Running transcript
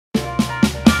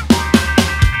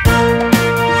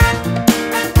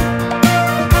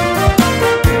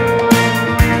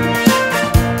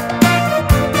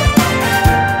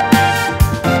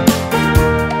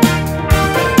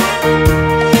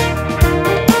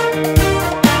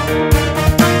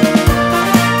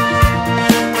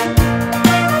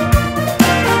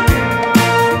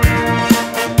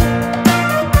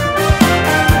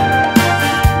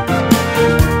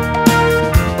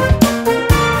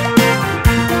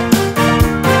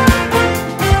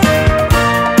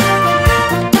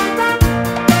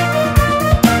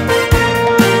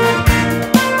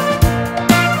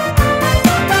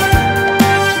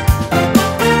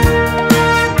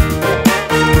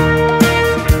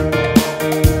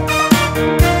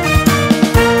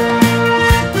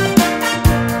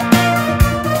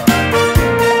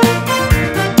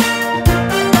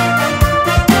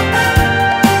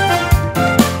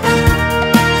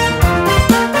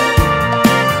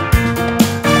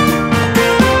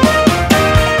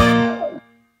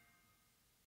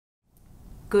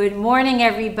Good morning,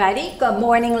 everybody. Good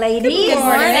morning, ladies. Good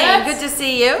morning. Good to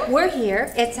see you. We're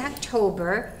here. It's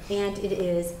October, and it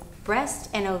is Breast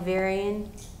and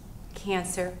Ovarian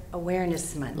Cancer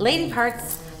Awareness Month. Lady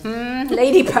parts.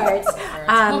 Lady parts.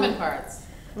 Woman parts.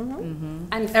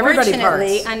 Everybody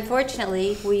parts.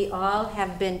 Unfortunately, we all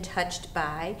have been touched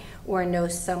by or know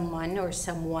someone or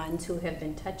someones who have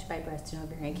been touched by breast and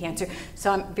ovarian cancer.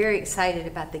 So I'm very excited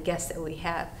about the guests that we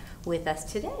have with us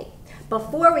today.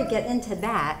 Before we get into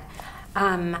that,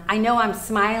 I know I'm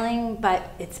smiling,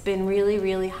 but it's been really,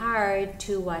 really hard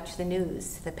to watch the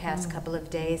news the past couple of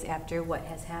days after what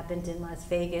has happened in Las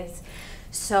Vegas.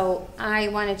 So I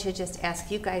wanted to just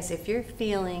ask you guys if you're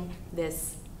feeling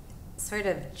this sort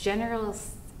of general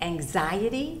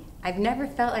anxiety. I've never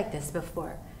felt like this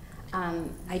before.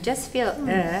 I just feel,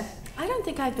 I don't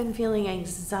think I've been feeling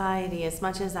anxiety as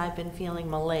much as I've been feeling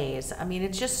malaise. I mean,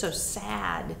 it's just so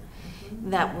sad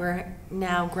that we're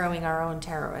now growing our own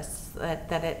terrorists,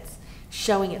 that it's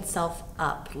showing itself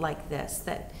up like this,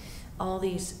 that all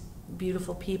these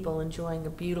beautiful people enjoying a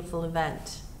beautiful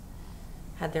event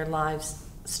had their lives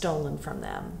stolen from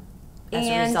them as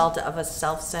a result of a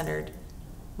self-centered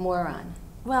moron.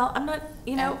 Well, I'm not,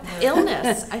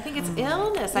 illness. I think it's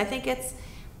illness. I think it's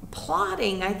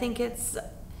plotting. I think it's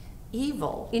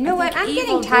evil. You know what? I'm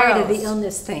getting tired of the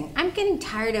illness thing. I'm getting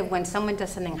tired of when someone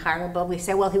does something horrible, we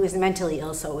say, well, he was mentally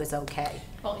ill, so it was okay.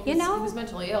 Well, he was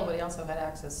mentally ill, but he also had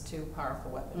access to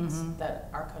powerful weapons that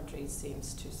our country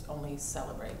seems to only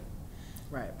celebrate.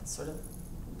 Right. It's sort of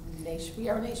we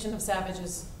are a nation of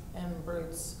savages and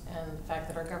brutes, and the fact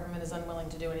that our government is unwilling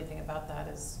to do anything about that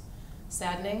is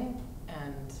saddening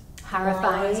and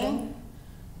horrifying.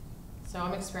 So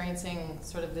I'm experiencing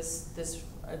sort of this the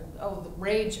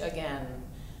rage again,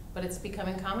 but it's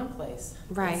becoming commonplace.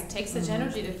 Right. It takes such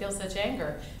energy to feel such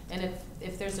anger, and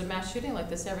if there's a mass shooting like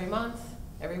this every month,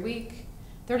 every week,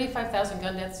 35,000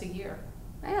 gun deaths a year.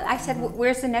 I said,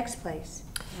 where's the next place?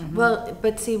 Well,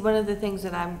 but see, one of the things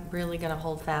that I'm really going to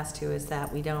hold fast to is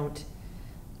that we don't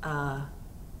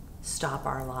stop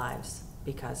our lives,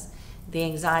 because the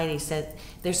anxiety said,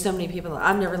 there's so many people,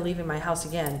 I'm never leaving my house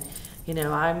again.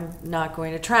 I'm not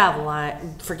going to travel. I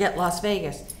forget Las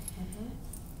Vegas.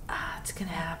 It's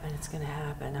gonna happen. It's gonna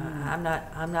happen.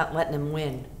 I'm not letting him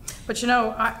win. But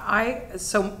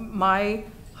so my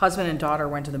husband and daughter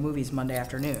went to the movies Monday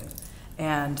afternoon,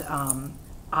 and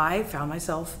I found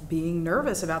myself being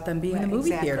nervous about them being in the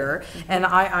movie theater. And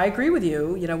I agree with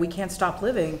you. We can't stop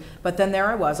living. But then there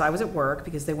I was at work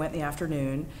because they went in the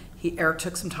afternoon. Eric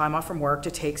took some time off from work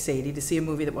to take Sadie to see a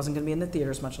movie that wasn't going to be in the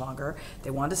theaters much longer. They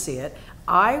wanted to see it.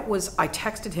 I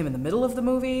texted him in the middle of the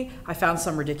movie. I found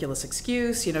some ridiculous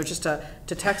excuse, just to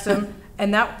text him.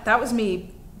 And that was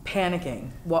me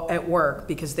panicking at work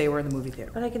because they were in the movie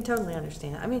theater. But I can totally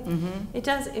understand. I mean, it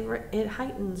does. It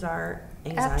heightens our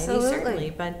anxiety, Absolutely. certainly.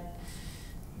 But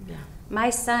yeah, My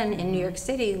son in New York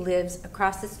City lives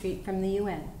across the street from the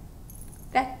UN.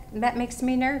 That makes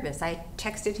me nervous. I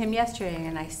texted him yesterday,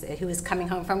 and I said, he was coming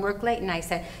home from work late, and I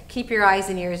said, keep your eyes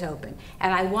and ears open.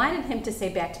 And I wanted him to say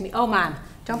back to me, oh, Mom,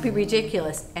 don't be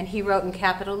ridiculous. And he wrote in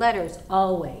capital letters,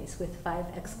 always, with 5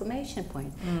 exclamation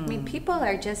points. I mean, people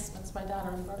are just... That's my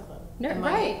daughter in Brooklyn. No, and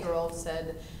my right. 8-year-old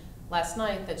said last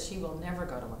night that she will never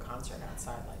go to a concert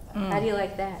outside like that. How do you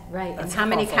like that? Right. That's and how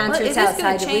many awful. concerts Well, is this gonna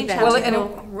outside have we change been how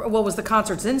to? Well, was the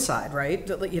concerts inside, right?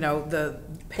 The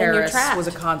Paris trapped. was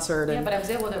a concert, Yeah, and but I was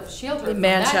able to shield her from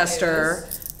Manchester. That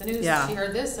news. The news, Yeah. she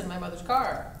heard this in my mother's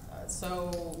car.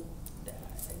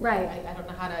 Right. I don't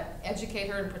know how to educate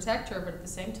her and protect her, but at the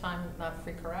same time, not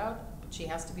freak her out. But she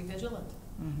has to be vigilant.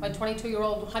 My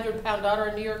 22-year-old, 100-pound daughter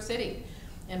in New York City,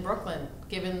 in Brooklyn,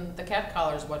 given the cat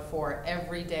collars what for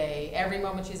every day, every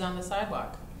moment she's on the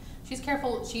sidewalk. She's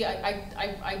careful.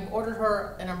 I ordered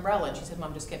her an umbrella, and she said,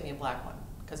 Mom, just get me a black one,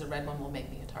 because a red one will make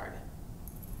me a target.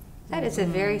 That is a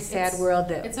very sad world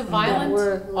that It's a that violent,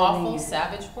 we're living awful, in.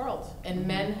 savage world, and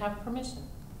men have permission.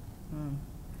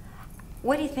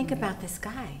 What do you think about this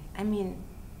guy? I mean,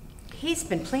 he's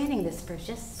been planning this for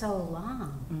just so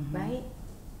long, right?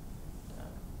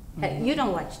 Hey, you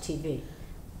don't watch TV,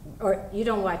 or you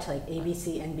don't watch like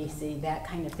ABC, NBC, that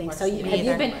kind of thing. Watch So TV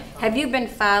either. have you been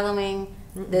following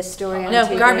this story on no,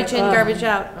 TV? garbage in, Oh. garbage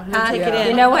out. Take it in.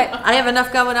 You know what? I have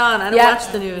enough going on. I don't Yeah. watch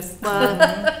the news.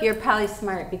 Well, you're probably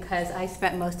smart, because I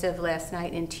spent most of last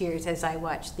night in tears as I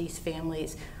watched these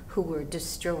families who were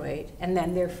destroyed, and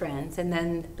then their friends, and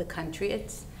then the country.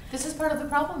 This is part of the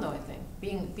problem, though, I think.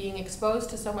 Being exposed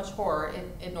to so much horror,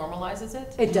 it normalizes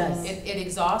it. It does. It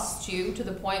exhausts you to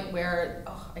the point where,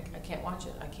 I can't watch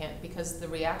it. I can't, because the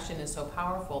reaction is so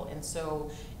powerful and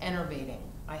so enervating.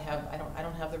 I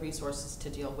don't have the resources to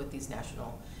deal with these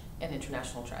national and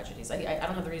international tragedies. I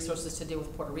don't have the resources to deal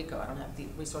with Puerto Rico. I don't have the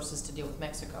resources to deal with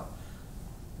Mexico.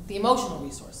 The emotional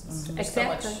resources. There's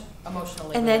Exactly. so much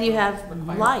emotional. And then you have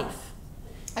required. life.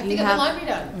 I you think of the have- laundry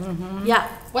done. Yeah.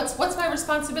 What's my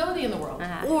responsibility in the world?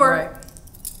 Or,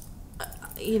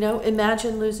 you know,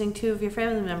 imagine losing 2 of your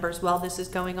family members while this is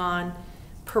going on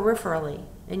peripherally,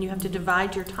 and you have to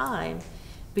divide your time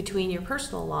between your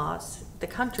personal loss, the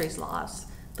country's loss,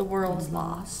 the world's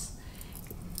loss.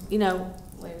 You know,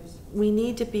 Layers. we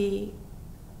need to be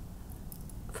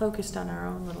focused on our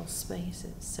own little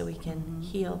spaces so we can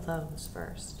heal those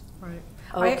first. Right.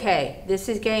 Okay, this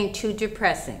is getting too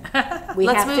depressing. We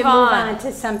Let's have to move move on. on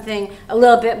to something a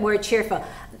little bit more cheerful.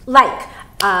 Like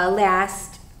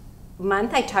last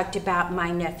month, I talked about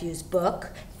my nephew's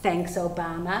book, Thanks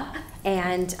Obama,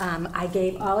 and I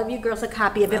gave all of you girls a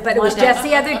copy of it, but it was just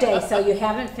the other day, so you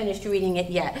haven't finished reading it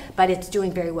yet, but it's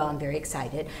doing very well. I'm very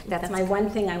excited. That's my one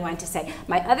thing I wanted to say.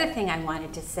 My other thing I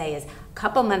wanted to say is, a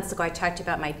couple months ago, I talked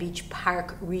about my beach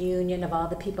park reunion of all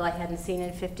the people I hadn't seen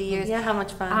in 50 years. Yeah, how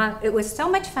much fun. It was so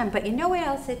much fun, but you know what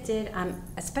else it did?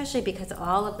 Especially because of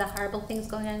all of the horrible things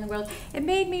going on in the world, it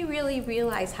made me really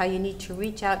realize how you need to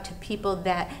reach out to people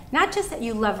that, not just that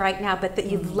you love right now, but that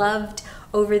you've loved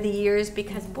over the years,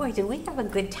 because boy, did we have a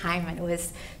good time, and it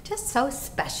was just so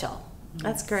special.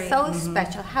 That's great. So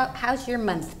special. How's your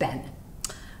month been?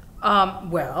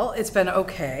 Well, it's been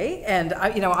okay, and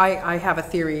I have a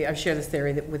theory. I share this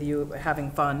theory that with you,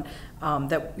 having fun,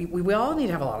 that we all need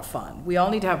to have a lot of fun. We all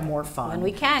need to have more fun When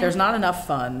we can. There's not enough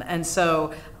fun, and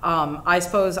so I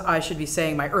suppose I should be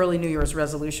saying my early New Year's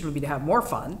resolution would be to have more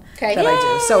fun. Okay. That I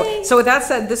do. So with that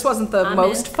said, this wasn't the I'm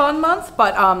most in. fun month,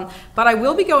 but I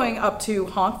will be going up to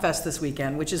Honk Fest this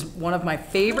weekend, which is one of my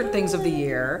favorite things of the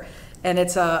year. And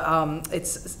it's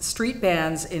street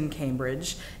bands in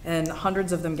Cambridge, and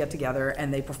hundreds of them get together,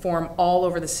 and they perform all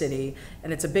over the city,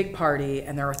 and it's a big party,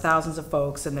 and there are thousands of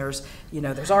folks, and there's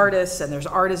artists, and there's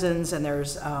artisans, and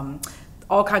there's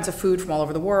all kinds of food from all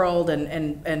over the world,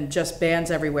 and just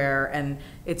bands everywhere, and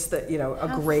it's a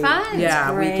How great fun.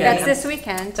 yeah Great. weekend. That's this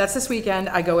weekend. That's this weekend.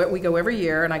 We go every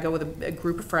year, and I go with a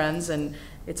group of friends, and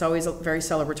it's always very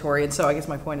celebratory. And so I guess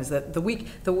my point is that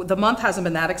the month hasn't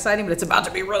been that exciting, but it's about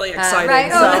to be really exciting.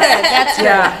 Right. So. Oh, good. That's good.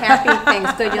 Yeah. Happy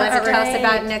things. Good. You'll have to tell us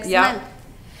about it next Yeah. month.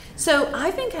 So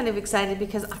I've been kind of excited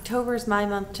because October is my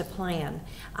month to plan.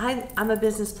 I'm a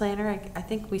business planner. I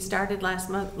think we started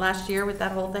last year with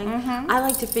that whole thing. I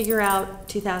like to figure out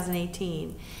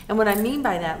 2018. And what I mean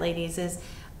by that, ladies, is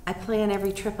I plan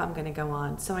every trip I'm going to go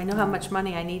on, so I know how much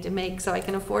money I need to make so I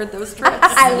can afford those trips.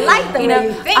 I like the way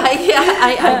you think.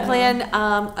 I plan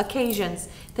occasions,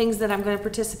 things that I'm going to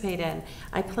participate in.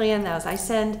 I plan those. I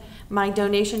send my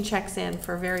donation checks in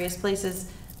for various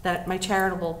places, my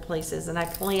charitable places, and I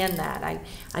plan that.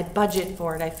 I budget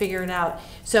for it. I figure it out.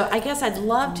 So I guess I'd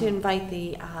love to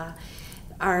invite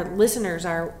our listeners,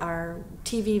 our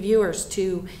TV viewers,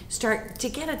 to start to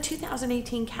get a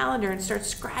 2018 calendar and start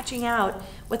scratching out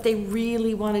what they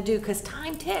really want to do, because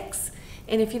time ticks.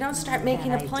 And if you don't start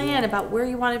making a plan about where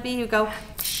you want to be, you go,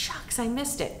 shucks, I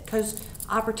missed it, because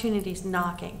opportunity's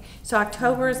knocking. So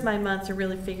October is my month to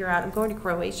really figure out. I'm going to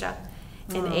Croatia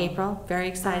in April. Very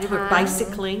excited. We're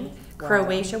bicycling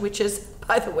Croatia, which is,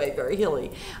 by the way, very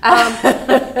hilly.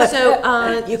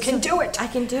 You can do it. I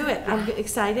can do it. I'm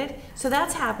excited. So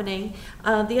that's happening.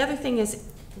 The other thing is,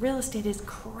 real estate is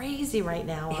crazy right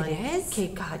now on is?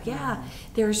 Cape Cod. Yeah.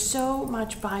 There's so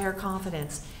much buyer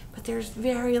confidence, but there's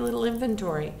very little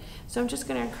inventory. So I'm just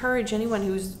going to encourage anyone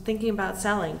who's thinking about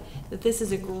selling that this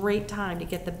is a great time to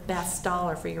get the best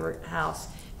dollar for your house,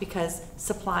 because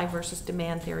supply versus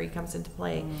demand theory comes into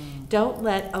play. Don't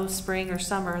let, spring or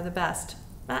summer are the best.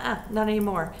 Not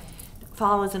anymore.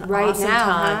 Fall is an awesome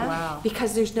time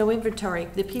because there's no inventory.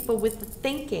 The people with the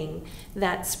thinking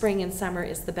that spring and summer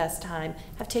is the best time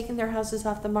have taken their houses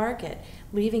off the market,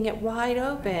 leaving it wide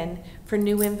open for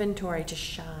new inventory to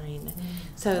shine.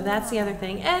 So that's the other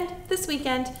thing. And this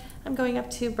weekend, I'm going up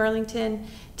to Burlington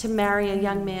to marry a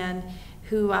young man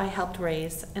who I helped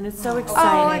raise, and it's so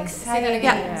exciting. Say that again.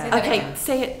 Yeah. Say that Okay. again.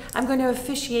 Say it. I'm going to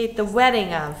officiate the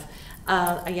wedding of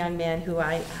a young man who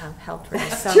I helped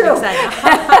raise. So true. I'm excited.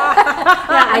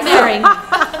 Yeah, I'm marrying.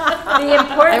 The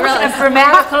importance of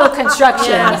grammatical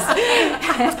constructions.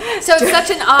 So it's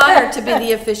such an honor to be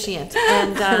the officiant,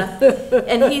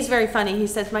 and he's very funny. He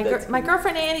says, my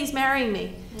girlfriend Annie's marrying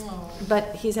me,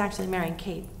 but he's actually marrying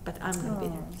Kate. But I'm going to be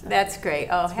there. So. That's great.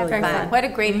 Oh, have really fun. fun. What a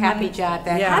great happy job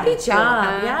that Yeah. Happy is, too, job,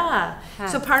 huh? yeah. Huh.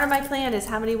 So part of my plan is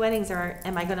how many weddings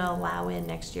am I going to allow in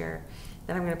next year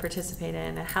that I'm going to participate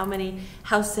in, and how many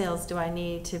house sales do I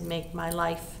need to make my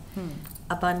life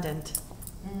abundant?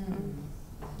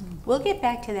 We'll get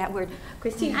back to that word.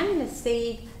 Christine, I'm going to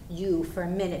save you for a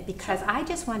minute because I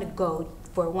just want to go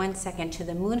for 1 second to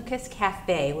the Moonicus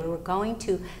Cafe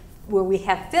where we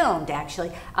have filmed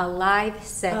actually a live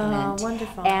segment. Oh,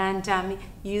 wonderful. And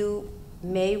you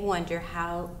may wonder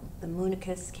how the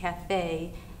Moonicus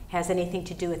Cafe has anything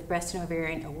to do with Breast and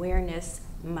Ovarian Awareness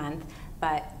Month,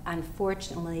 but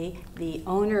unfortunately the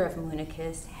owner of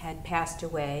Moonicus had passed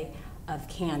away of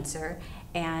cancer,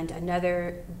 and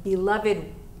another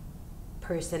beloved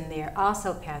person there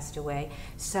also passed away.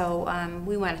 So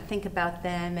we want to think about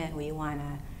them, and we want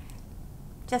to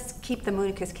just keep the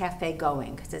Moonicus Cafe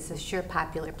going because it's a sure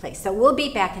popular place. So we'll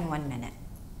be back in 1 minute.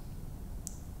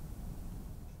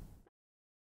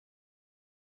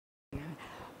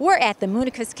 We're at the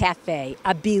Moonicus Cafe,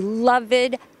 a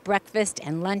beloved breakfast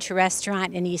and lunch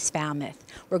restaurant in East Falmouth.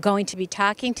 We're going to be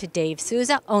talking to Dave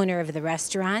Souza, owner of the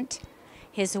restaurant.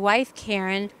 His wife,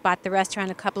 Karen, bought the restaurant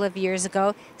a couple of years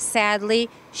ago. Sadly,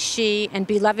 she and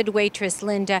beloved waitress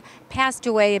Linda passed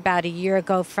away about a year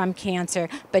ago from cancer,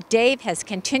 but Dave has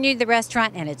continued the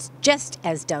restaurant and it's just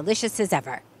as delicious as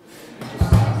ever.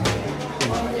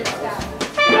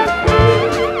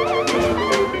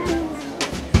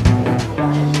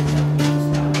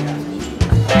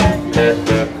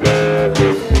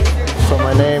 So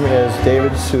my name is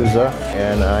David Souza,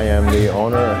 and I am the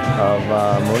owner of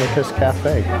Moonicus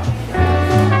Cafe.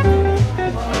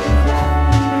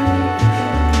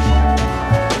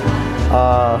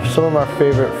 Some of our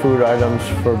favorite food items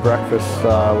for breakfast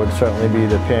would certainly be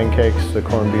the pancakes, the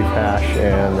corned beef hash,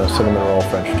 and the cinnamon roll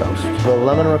French toast. The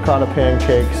lemon ricotta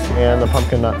pancakes and the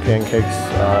pumpkin nut pancakes,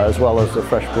 as well as the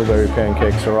fresh blueberry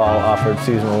pancakes, are all offered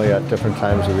seasonally at different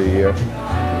times of the year.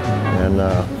 And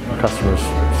customers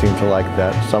seem to like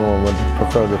that. Some of them would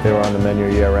prefer that they were on the menu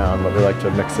year-round, but we like to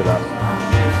mix it up.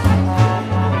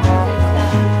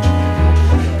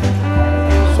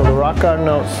 So the rock garden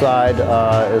outside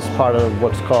is part of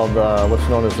what's called, what's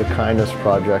known as the Kindness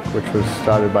Project, which was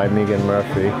started by Megan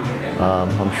Murphy.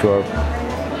 I'm sure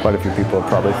quite a few people are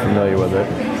probably familiar with it.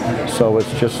 So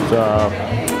it's just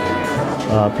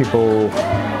people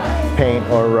paint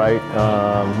or write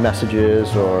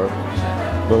messages or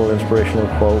little inspirational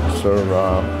quotes, or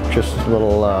just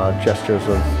little gestures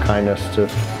of kindness to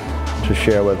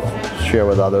share with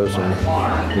others.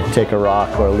 And you take a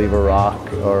rock or leave a rock,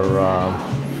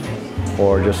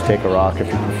 or just take a rock if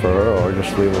you prefer, or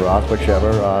just leave a rock,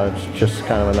 whichever. It's just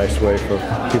kind of a nice way for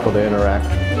people to interact.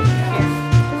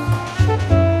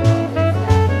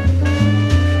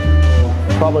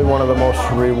 Probably one of the most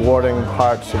rewarding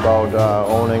parts about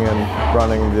owning and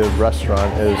running the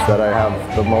restaurant is that I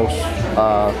have the most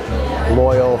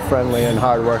loyal, friendly, and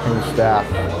hardworking staff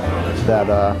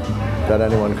that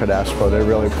anyone could ask for. They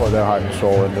really pour their heart and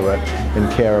soul into it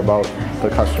and care about the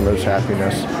customer's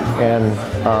happiness. And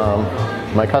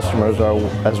my customers are,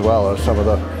 as well, are some of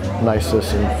the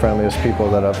nicest and friendliest people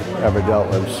that I've ever dealt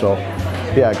with. So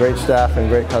yeah, great staff and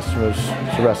great customers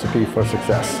is a recipe for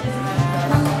success.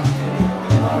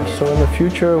 So in the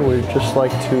future, we'd just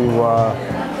like to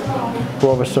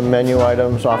go over some menu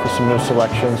items, offer some new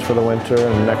selections for the winter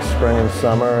and next spring and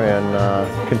summer,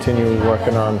 and continue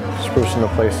working on sprucing the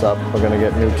place up. We're going to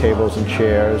get new tables and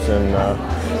chairs and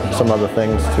some other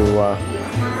things to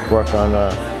work on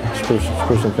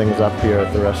sprucing things up here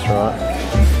at the restaurant.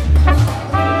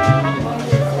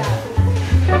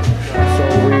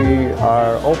 We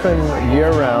are open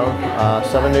year-round,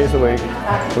 7 days a week.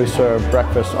 We serve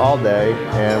breakfast all day,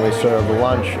 and we serve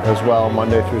lunch as well,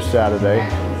 Monday through Saturday.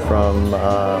 From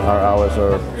our hours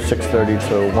are 6:30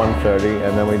 to 1:30,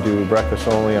 and then we do breakfast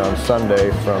only on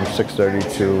Sunday from 6:30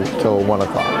 till 1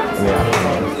 o'clock in the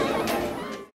afternoon.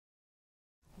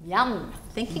 Yum!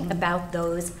 Thinking about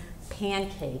those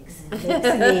pancakes makes me.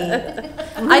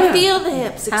 I feel the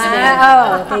hips expand.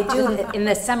 Oh, they do. In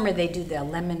the summer, they do the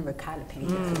lemon ricotta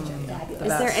pancakes, which are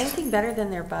fabulous. Is there anything better than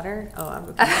their butter?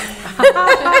 Oh,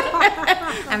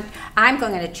 I'm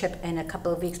going on a trip in a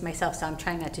couple of weeks myself, so I'm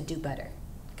trying not to do butter.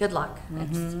 good luck.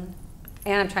 And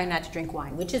I'm trying not to drink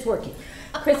wine, which is working.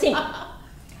 Christine,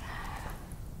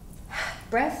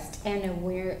 Breast and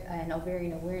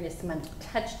Ovarian Awareness Month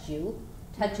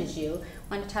touches you.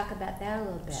 Want to talk about that a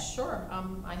little bit? Sure.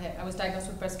 I was diagnosed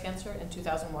with breast cancer in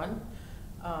 2001.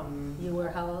 You were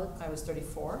how old? I was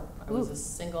 34. I was a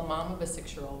single mom of a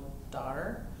 6-year-old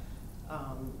daughter,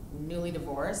 newly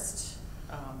divorced.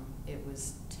 It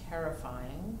was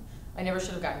terrifying. I never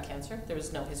should have gotten cancer. There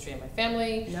was no history in my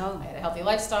family. No. I had a healthy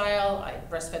lifestyle. I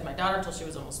breastfed my daughter until she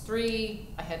was almost 3.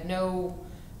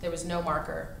 There was no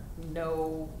marker,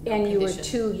 no And you were condition.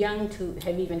 too young to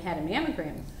have even had a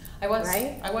mammogram. I was.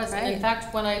 Right? I was. Right. And in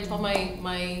fact, when I told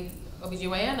my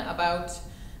OBGYN about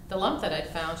the lump that I'd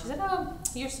found, she said, "Oh,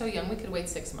 you're so young. We could wait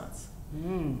 6 months."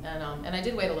 And I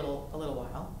did wait a little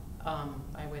while.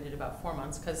 I waited about 4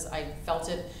 months because I felt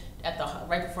it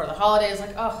right before the holidays.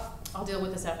 Like, oh, I'll deal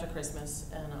with this after Christmas.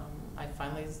 And I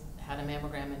finally had a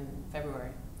mammogram in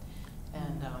February,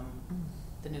 and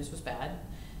the news was bad.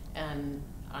 And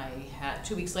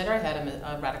 2 weeks later, I had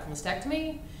a radical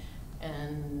mastectomy.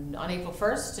 And on April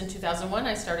 1st in 2001,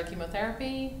 I started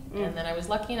chemotherapy, and then I was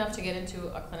lucky enough to get into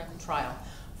a clinical trial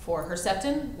for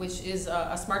Herceptin, which is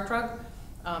a smart drug,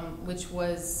 which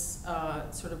was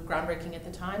sort of groundbreaking at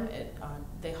the time.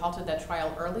 They halted that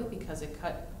trial early because it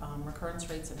cut recurrence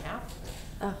rates in half.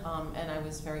 And I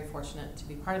was very fortunate to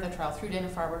be part of that trial through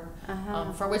Dana-Farber,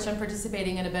 for which I'm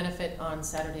participating in a benefit on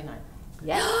Saturday night.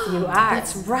 Yes, you are.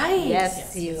 That's right.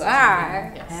 Yes, you it's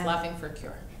are. Yes, Laughing for a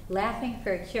Cure. Laughing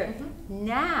for a Cure.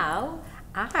 Now,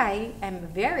 I am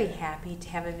very happy to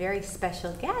have a very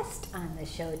special guest on the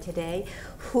show today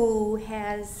who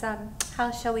has,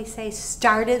 how shall we say,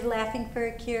 started Laughing for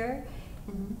a Cure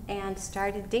and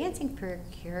started Dancing for a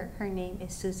Cure. Her name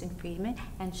is Susan Friedman,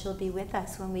 and she'll be with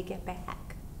us when we get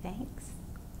back. Thanks.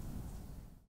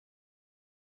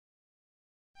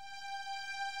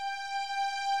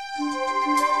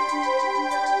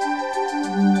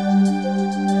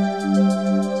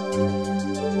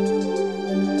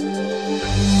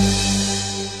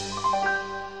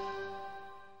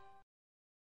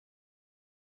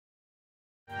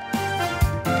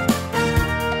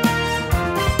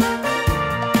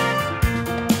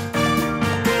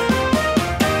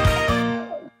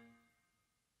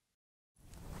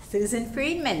 Susan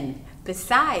Friedman,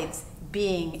 besides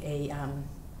being a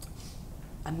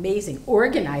amazing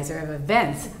organizer of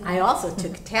events, I also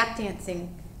took a tap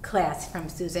dancing class from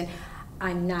Susan.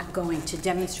 I'm not going to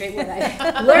demonstrate what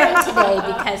I learned today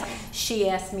because she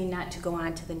asked me not to go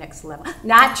on to the next level.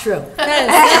 Not true. Okay,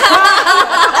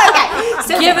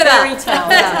 Susan, give it very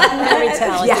talented. Very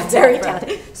talented. Yeah, very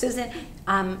talented. Susan,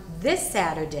 this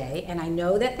Saturday, and I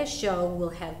know that the show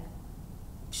will have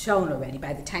shown already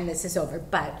by the time this is over,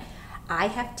 but I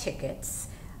have tickets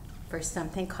for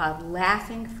something called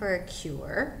Laughing for a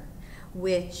Cure,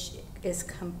 which is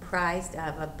comprised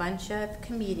of a bunch of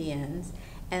comedians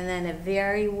and then a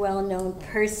very well-known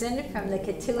person from the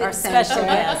Katuitt Our Center. special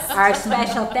guest. Our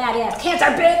special fat ass cancer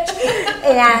bitch.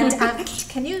 And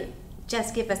can you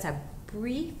just give us a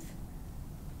brief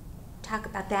talk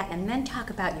about that, and then talk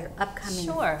about your upcoming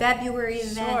Sure. February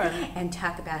event, Sure. and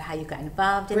talk about how you got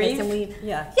involved in Brief? this. And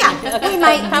Yeah. we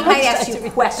might ask you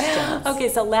questions. Okay,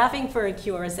 so Laughing for a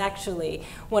Cure is actually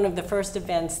one of the first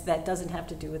events that doesn't have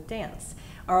to do with dance.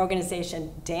 Our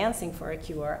organization, Dancing for a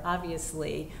Cure,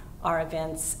 obviously, our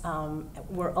events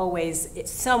were always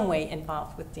some way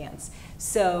involved with dance.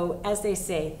 So, as they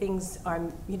say, things are,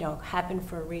 happen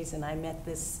for a reason. I met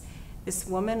this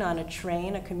woman on a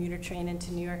train, a commuter train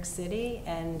into New York City,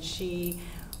 and she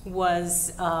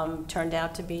was turned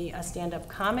out to be a stand-up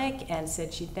comic and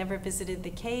said she'd never visited the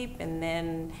Cape, and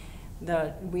then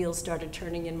the wheels started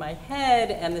turning in my head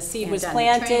and the seed was And on the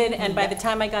planted, train. and by the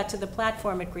time I got to the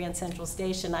platform at Grand Central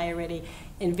Station, I already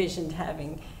envisioned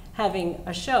having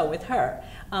a show with her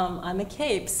on the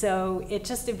Cape. So it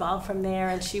just evolved from there,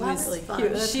 and she was really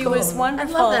fun. she was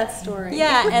wonderful. I love that story.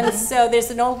 Yeah, and so there's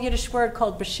an old Yiddish word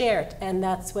called beshert, and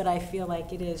that's what I feel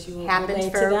like it is. You will Happens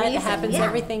relate for to a that. It reason, happens. yeah.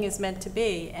 Everything is meant to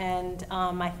be, and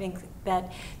I think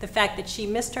that the fact that she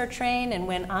missed her train and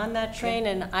went on that train,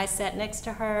 and I sat next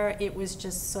to her, it was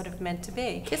just sort of meant to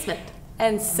be. Kismet.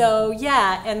 And so,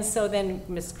 and so then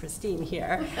Miss Christine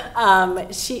here,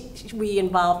 we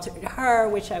involved her,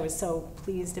 which I was so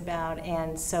pleased about.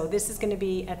 And so this is going to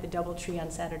be at the DoubleTree on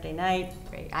Saturday night.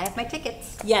 Great. I have my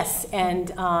tickets. Yes,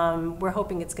 and we're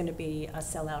hoping it's going to be a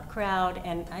sellout crowd,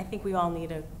 and I think we all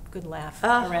need a good laugh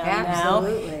around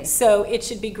absolutely. now. So it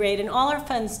should be great. And all our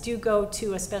funds do go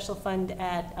to a special fund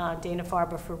at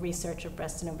Dana-Farber for research of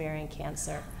breast and ovarian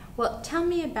cancer. Well, tell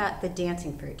me about the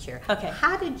Dancing for a Cure. Okay.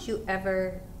 How did you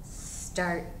ever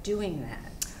start doing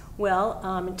that? Well,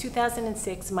 in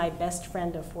 2006, my best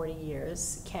friend of 40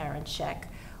 years, Karen Scheck,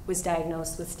 was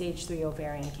diagnosed with stage 3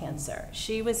 ovarian cancer.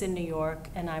 She was in New York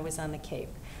and I was on the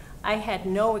Cape. I had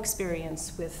no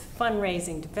experience with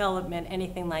fundraising, development,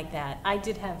 anything like that. I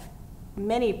did have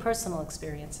many personal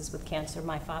experiences with cancer.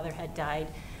 My father had died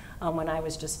when I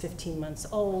was just 15 months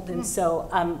old, and so,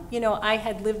 I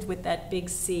had lived with that big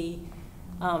C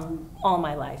all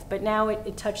my life. But now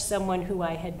it touched someone who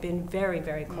I had been very,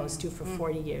 very close to for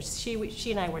 40 years.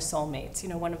 She and I were soulmates,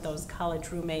 one of those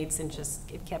college roommates, and just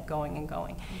it kept going and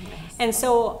going. And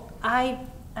so I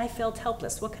I felt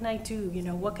helpless. What can I do? You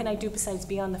know, what can I do besides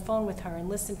be on the phone with her and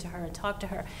listen to her and talk to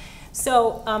her?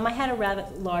 So I had a rather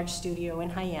large studio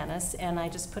in Hyannis, and I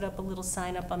just put up a little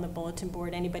sign up on the bulletin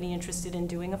board, anybody interested in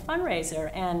doing a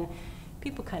fundraiser? And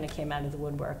people kind of came out of the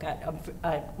woodwork.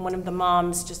 One of the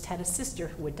moms just had a sister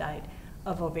who had died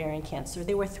of ovarian cancer.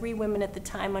 There were 3 women at the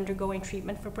time undergoing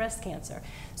treatment for breast cancer.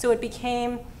 So it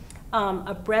became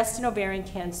a breast and ovarian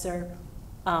cancer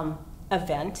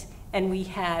event, and we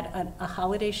had a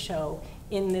holiday show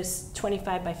in this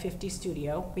 25 by 50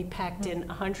 studio. We packed in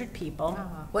 100 people.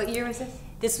 What year was this?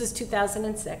 This was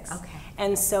 2006. Okay.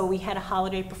 And so we had a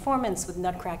holiday performance with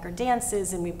Nutcracker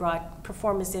dances, and we brought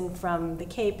performers in from the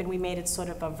Cape, and we made it sort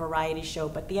of a variety show,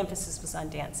 but the emphasis was on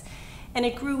dance. And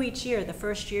it grew each year. The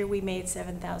first year we made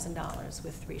 $7,000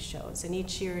 with 3 shows, and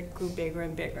each year it grew bigger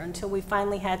and bigger until we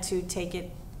finally had to take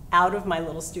it out of my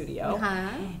little studio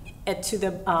to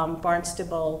the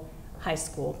Barnstable High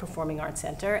School Performing Arts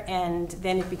Center, and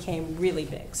then it became really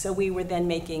big. So we were then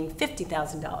making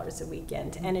 $50,000 a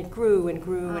weekend, and it grew and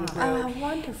grew and grew. Oh,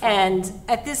 wonderful. And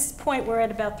at this point, we're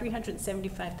at about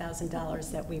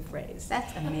 $375,000 that we've raised.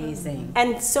 That's amazing.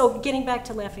 And so getting back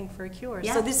to Laughing for a Cure.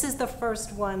 Yeah. So this is the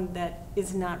first one that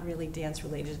is not really dance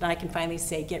related. And I can finally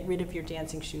say, get rid of your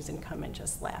dancing shoes and come and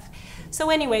just laugh. So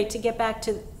anyway, to get back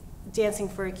to Dancing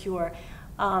for a Cure,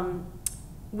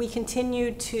 we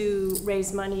continued to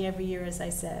raise money every year, as I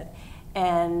said,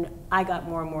 and I got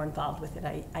more and more involved with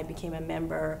it. I became a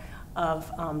member of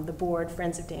the board,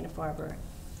 Friends of Dana-Farber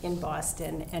in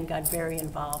Boston, and got very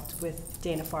involved with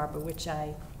Dana-Farber, which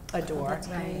I adore. That's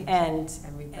right.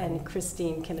 And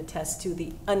Christine can attest to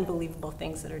the unbelievable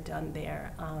things that are done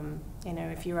there. You know,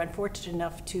 if you're unfortunate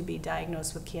enough to be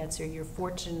diagnosed with cancer, you're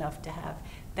fortunate enough to have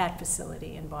that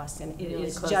facility in Boston. It Really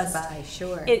is close just by,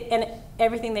 sure. And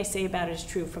everything they say about it is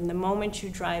true. From the moment you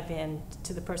drive in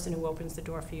to the person who opens the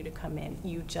door for you to come in,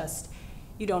 you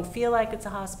don't feel like it's a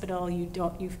hospital. You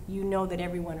know that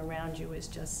everyone around you is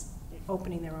just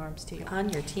opening their arms to you. On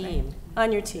your team.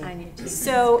 On your team. On your team.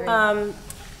 So That's great.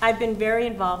 I've been very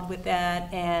involved with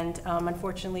that, and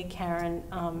unfortunately Karen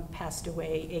passed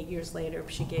away 8 years later.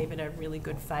 She gave it a really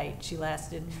good fight. She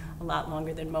lasted a lot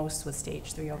longer than most with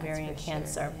stage 3 ovarian That's for sure,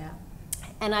 cancer. yeah.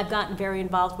 And I've gotten very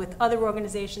involved with other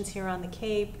organizations here on the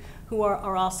Cape who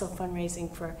are also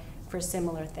fundraising for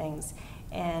similar things.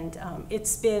 And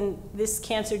it's been this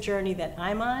cancer journey that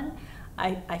I'm on.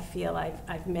 I feel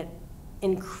I've met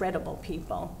incredible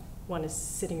people. One is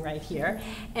sitting right here,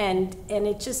 and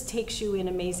it just takes you in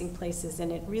amazing places,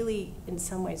 and it really, in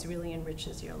some ways, really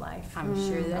enriches your life. I'm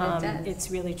sure that it does.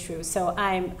 It's really true. So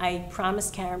I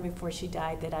promised Karen before she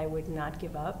died that I would not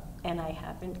give up, and I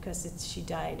haven't, because she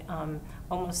died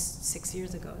almost 6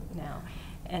 years ago now.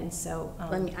 And so,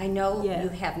 I know yeah. you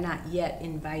have not yet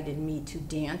invited me to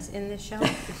dance in the show,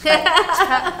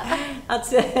 I'll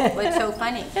what's so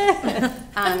funny? But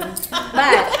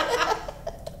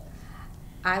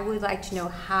I would like to know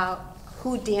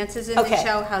who dances in the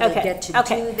show, how they get to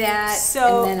do that,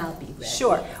 so, and then I'll be ready.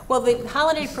 Sure. Well, the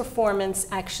holiday performance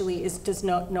actually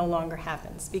no longer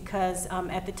happens, because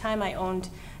at the time I owned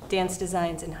Dance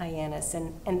Designs in Hyannis,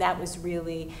 and that was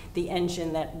really the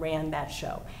engine that ran that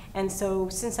show. And so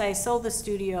since I sold the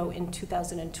studio in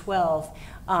 2012,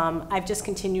 I've just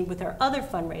continued with our other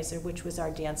fundraiser, which was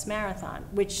our dance marathon,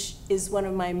 which is one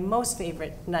of my most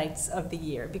favorite nights of the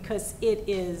year, because it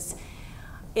is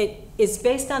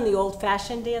based on the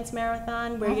old-fashioned dance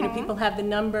marathon, where you know people have the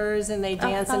numbers and they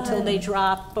dance until they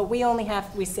drop, but we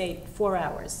say 4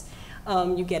 hours.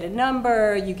 You get a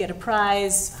number, you get a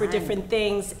prize for different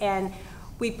things, and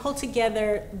we pull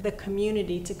together the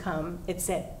community to come. It's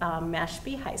at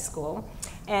Mashpee High School,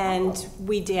 and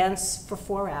we dance for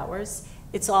 4 hours.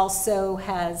 It also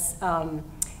has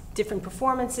different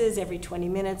performances every 20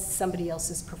 minutes. Somebody else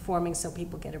is performing, so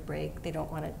people get a break. They don't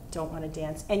want to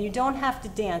dance, and you don't have to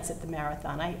dance at the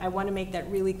marathon. I want to make that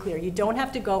really clear. You don't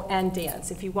have to go and dance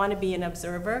if you want to be an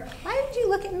observer. Why did you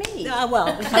look at me? Well,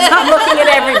 I'm looking at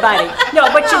everybody.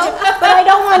 No, but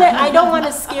I don't want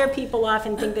to scare people off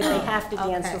and think that they have to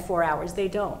dance for 4 hours. They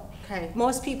don't. Okay.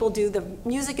 Most people do. The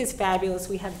music is fabulous.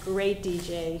 We have a great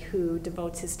DJ who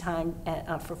devotes his time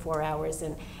for 4 hours,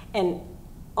 and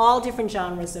all different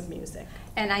genres of music.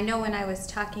 And I know when I was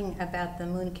talking about the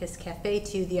Moonkiss Cafe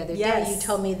to you the other day, Yes. you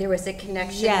told me there was a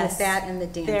connection with that and the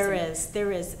dancing. There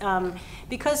is.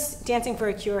 Because Dancing for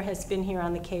a Cure has been here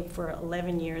on the Cape for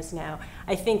 11 years now,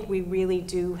 I think we really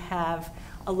do have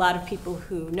a lot of people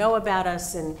who know about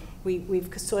us, and we've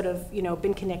sort of,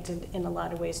 been connected in a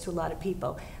lot of ways to a lot of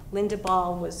people. Linda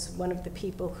Ball was one of the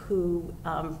people who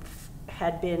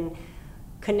had been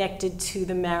connected to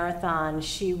the marathon.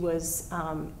 She was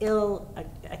ill.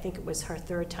 I think it was her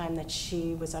third time that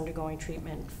she was undergoing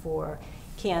treatment for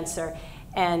cancer.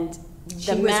 And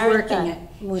She was working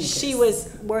at Moonicus. She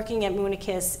was working at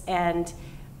Moonicus, and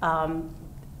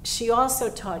she also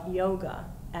taught yoga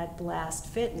at Blast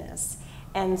Fitness.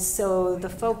 And so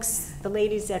the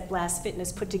ladies at Blast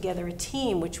Fitness put together a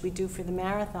team, which we do for the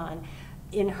marathon,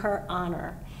 in her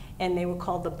honor. And they were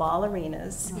called the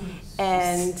Ballerinas,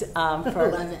 and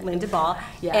for Linda Ball.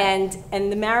 Yeah.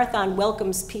 And the marathon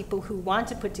welcomes people who want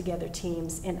to put together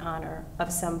teams in honor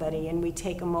of somebody. And we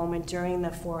take a moment during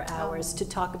the 4 hours to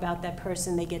talk about that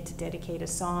person. They get to dedicate a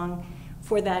song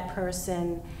for that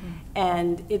person,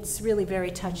 and it's really very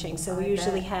touching. So we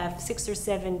usually have 6 or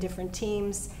 7 different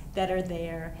teams that are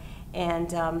there.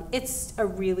 And it's a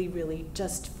really, really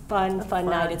just fun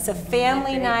night. It's a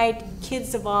family night.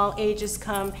 Kids of all ages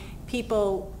come.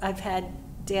 People, I've had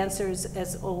dancers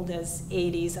as old as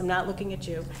 80s. I'm not looking at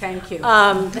you. Thank you.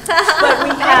 But we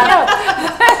have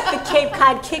the Cape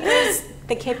Cod Kickers.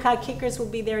 The Cape Cod Kickers will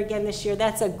be there again this year.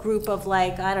 That's a group of,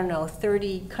 like, I don't know,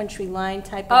 30 country line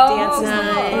type of dancers.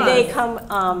 Nice. They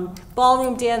come,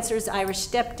 ballroom dancers, Irish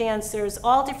step dancers,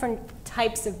 all different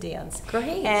types of dance.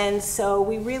 Great. And so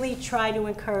we really try to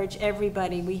encourage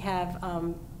everybody. We have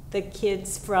the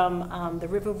kids from the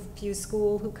Riverview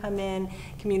School who come in,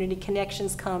 Community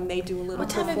Connections come, they do a little What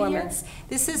time of year? performance.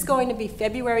 This is going to be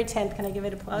February 10th. Can I give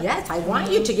it a plug? Yes, I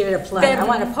want you to give it a plug. I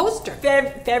want a poster.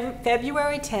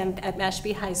 February 10th at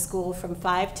Mashpee High School from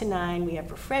 5 to 9. We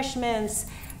have refreshments,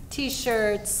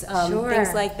 T-shirts, Sure.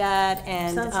 things like that.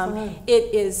 And Sounds fun.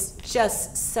 it is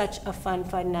just such a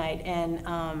fun night.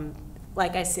 And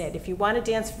like I said, if you want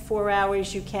to dance for 4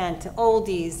 hours, you can, to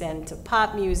oldies and to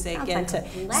pop music Sounds and like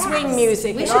to a blast. swing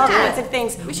music We and should all do kinds it. of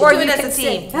things. We should do it you as can a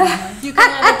sing. team. You can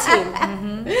have a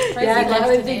team. Tracy Yeah, that loves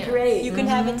would to be dance. great. You can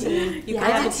have a team. You Yeah, can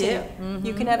I have a do team.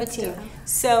 You can have a team.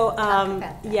 So, about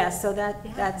that. yeah, so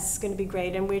that's going to be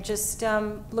great. And we're just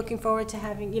looking forward to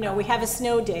having, we have a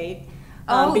snow date.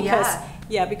 Oh, because,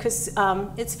 yeah. because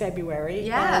it's February.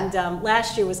 Yeah. And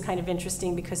last year was kind of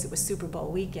interesting because it was Super Bowl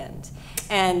weekend.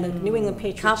 And the New England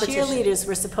Patriot Competition. cheerleaders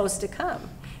were supposed to come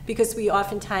because we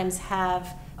oftentimes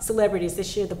have celebrities.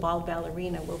 This year, the Ball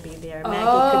Ballerina will be there,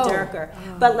 Maggie Kaderker.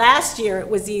 But last year, it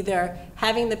was either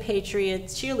having the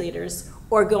Patriots cheerleaders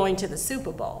or going to the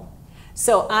Super Bowl.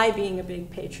 So I, being a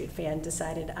big Patriot fan,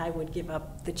 decided I would give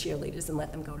up the cheerleaders and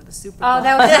let them go to the Super Bowl. Oh,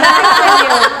 that was nice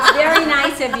of you. Very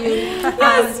nice of you.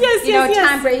 Yes, yes.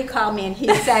 Tom Brady called me and he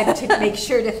said to make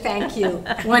sure to thank you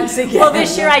once again. Well,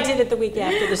 this year I did it the week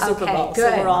after the Super Okay, Bowl,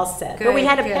 good, so we're all set. But we good,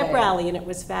 had a pep good. rally and it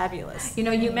was fabulous.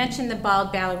 You mentioned the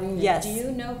bald ballerina. Yes. Do you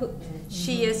know who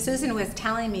she is? Susan was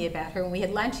telling me about her when we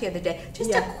had lunch the other day. Just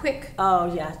Yeah. a quick.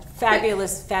 Oh, yeah.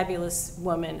 Fabulous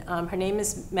woman. Her name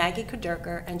is Maggie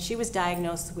Kaderker, and she was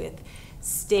diagnosed with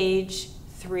stage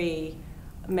 3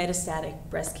 metastatic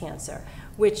breast cancer,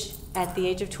 which at the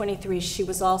age of 23, she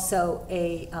was also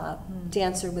a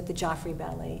dancer with the Joffrey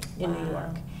Ballet in New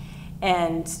York.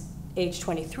 And age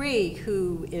 23,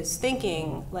 who is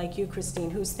thinking, like you,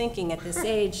 Christine, who's thinking at this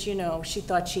age, she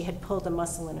thought she had pulled a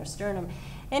muscle in her sternum.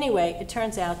 Anyway, it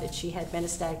turns out that she had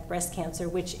metastatic breast cancer,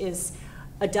 which is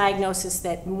a diagnosis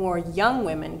that more young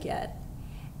women get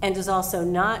and is also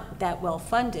not that well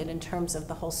funded in terms of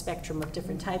the whole spectrum of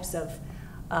different types of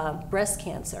breast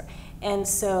cancer. And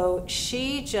so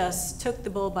she just took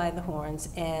the bull by the horns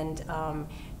and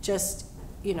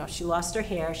she lost her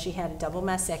hair. She had a double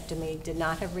mastectomy, did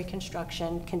not have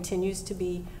reconstruction, continues to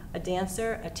be a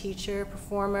dancer, a teacher,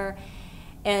 performer.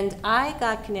 And I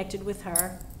got connected with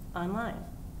her online.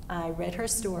 I read her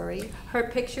story. Her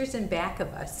picture's in back of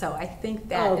us, so I think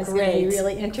that is going to great. be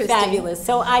really interesting. Fabulous.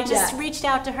 So I just Yeah. reached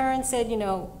out to her and said,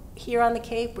 here on the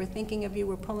Cape, we're thinking of you,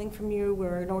 we're pulling from you,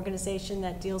 we're an organization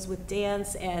that deals with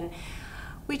dance, and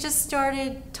we just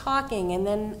started talking, and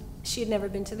then she had never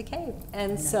been to the Cape,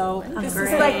 and so this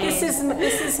is like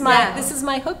this is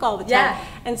my hook all the time. Yeah.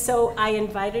 And so I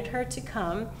invited her to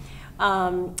come.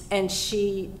 And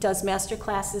she does master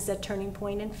classes at Turning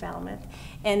Point in Falmouth.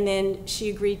 And then she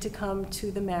agreed to come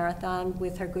to the marathon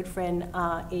with her good friend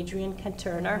Adrienne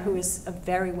Canturner, who is a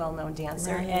very well-known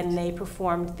dancer. Right. And they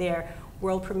performed their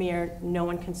world premiere, No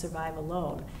One Can Survive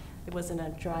Alone. There wasn't a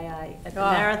dry eye at the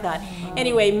marathon.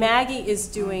 Anyway, Maggie is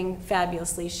doing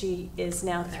fabulously. She is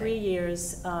now 3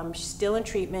 years. She's still in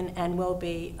treatment and will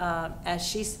be, as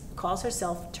she calls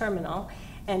herself, terminal.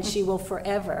 And she will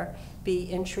forever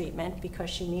be in treatment because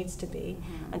she needs to be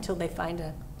until they find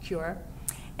a cure.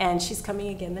 And she's coming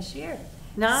again this year.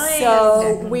 Nice.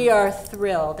 So we are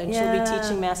thrilled, and she'll Yeah. be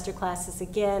teaching master classes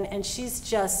again, and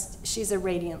she's a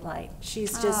radiant light.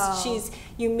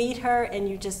 You meet her and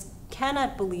you just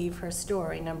cannot believe her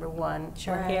story, number one.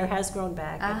 Her hair has grown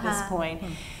back at this point.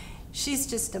 She's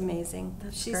just amazing.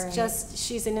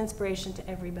 She's an inspiration to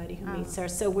everybody who meets her,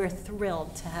 so we're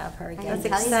thrilled to have her I again. can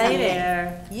That's tell you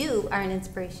exciting. something. You are an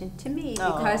inspiration to me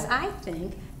Oh. because I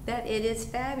think that it is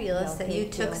fabulous Well, that you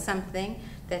thank took you. something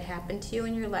that happened to you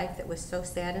in your life that was so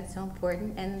sad and so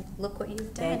important, and look what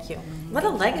you've done. Thank you. What a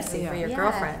legacy for your Yeah,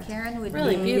 girlfriend. Karen would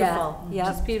Really be beautiful. Yeah.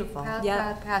 Just beautiful. proud, Yep.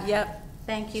 proud, proud. Yep.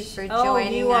 Thank you for Oh, joining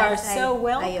us. you are so I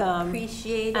welcome.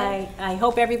 appreciate it. I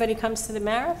hope everybody comes to the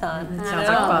marathon. Sounds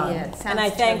like fun. Yeah, it sounds And I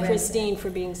thank terrific. Christine for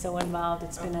being so involved.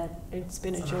 It's been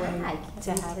a joy I to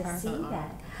can't have wait to her. see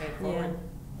that. Pay it Yeah. forward.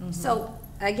 So,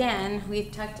 again,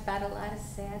 we've talked about a lot of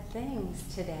sad things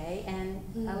today and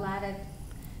a lot of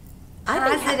I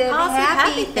think positive, positive, happy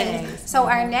happy things. things. So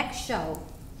our next show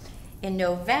in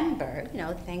November,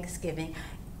 Thanksgiving,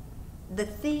 the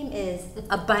theme is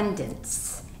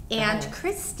abundance. And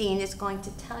Christine is going to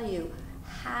tell you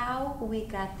how we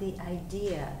got the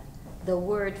idea, the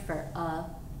word for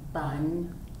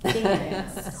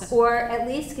abundance. Or at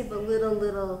least give a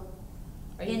little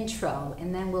Are you- intro,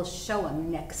 and then we'll show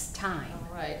them next time.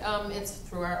 All right, it's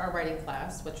through our writing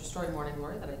class, What's Your Story Morning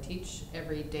Glory, that I teach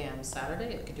every damn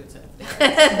Saturday. I could do it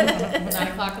Saturday. 9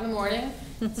 o'clock in the morning.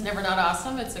 It's Never Not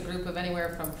Awesome. It's a group of anywhere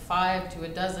from 5 to a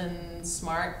dozen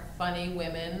smart, funny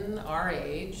women our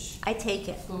age I take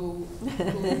it. who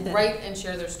write and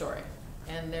share their story.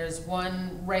 And there's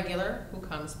one regular who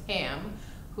comes, Pam,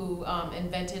 who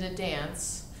invented a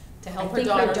dance to help I think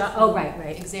her her daughter da- through oh,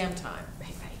 right. exam time.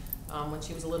 When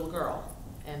she was a little girl.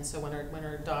 And so when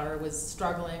her daughter was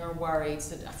struggling or worried,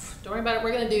 said, don't worry about it,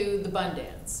 we're gonna do the bun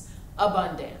dance, a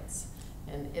bun dance.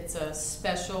 And it's a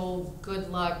special, good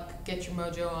luck, get your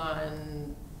mojo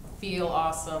on, feel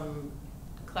awesome,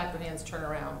 clap your hands, turn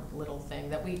around little thing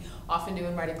that we often do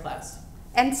in writing class.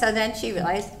 And so then she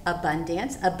realized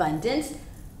abundance,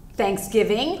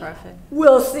 Thanksgiving. Perfect.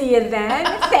 We'll see you then.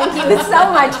 Thank you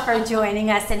so much for joining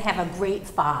us and have a great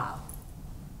fall.